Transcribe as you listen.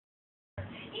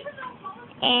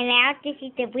And now this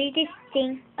is the weirdest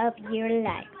thing of your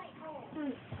life.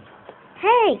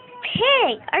 Hey,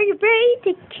 pig, are you ready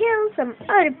to kill some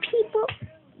other people?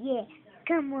 Yeah,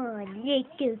 come on, let's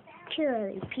go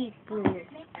kill people.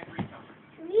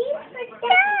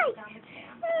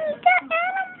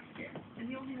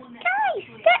 Guys,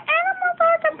 the animals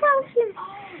are the problem.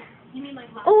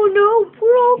 Oh no,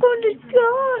 we're all going to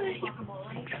die.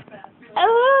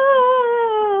 Oh,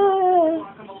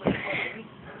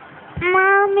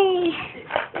 Mommy,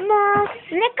 no,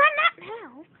 Nick, not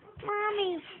now.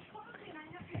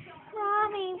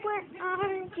 Mommy, where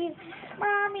are you?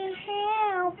 Mommy,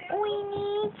 help, we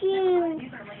need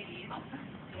you.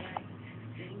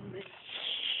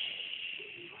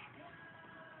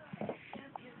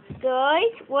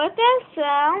 Guys, what's that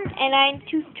sound? And I'm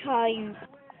too tired.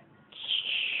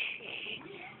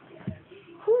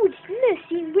 Who's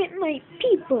messing with my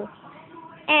people?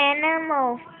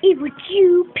 Animal, it was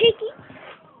you, Piggy.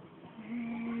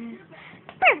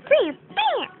 Bam, bam,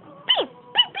 bam, bam,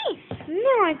 bam, bam.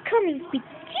 Now I'm coming with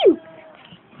you.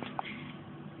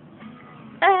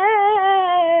 Bam,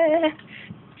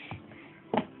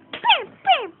 bam,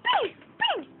 bam,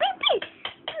 bam, bam, bam.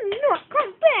 Do not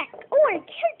come back, or I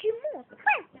kill you more.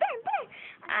 Bam, bam, bam.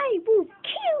 I will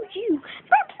kill you.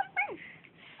 Bam, bam, bam.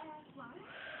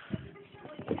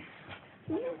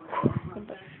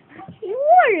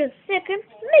 Wait a second.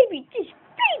 Maybe this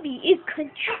baby is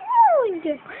controlling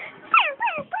them. Bam,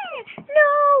 bam, bam.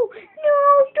 No,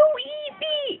 don't eat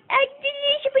me. I did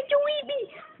this, but don't eat me.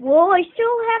 Well, I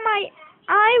still have my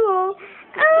eyeball.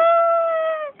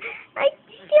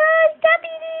 Stop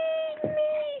eating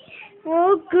me.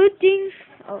 Well, good thing.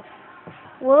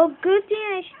 Good thing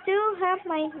I still have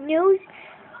my nose.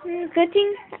 Good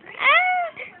thing.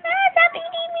 Stop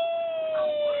eating me.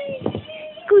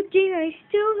 Good thing I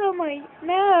still have my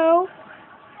mouth.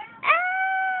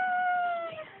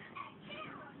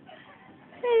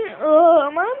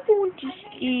 I'm going to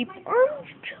sleep. I'm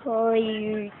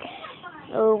tired.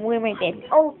 Oh, where am I then?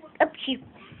 Oh, up here.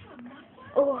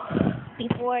 Oh,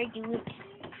 before I do it.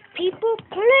 People,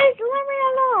 please leave me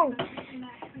alone.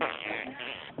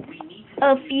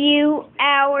 A few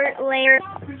hours later.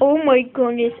 Oh my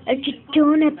goodness, I just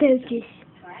don't know about this.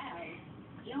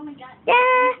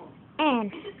 Yeah,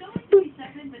 and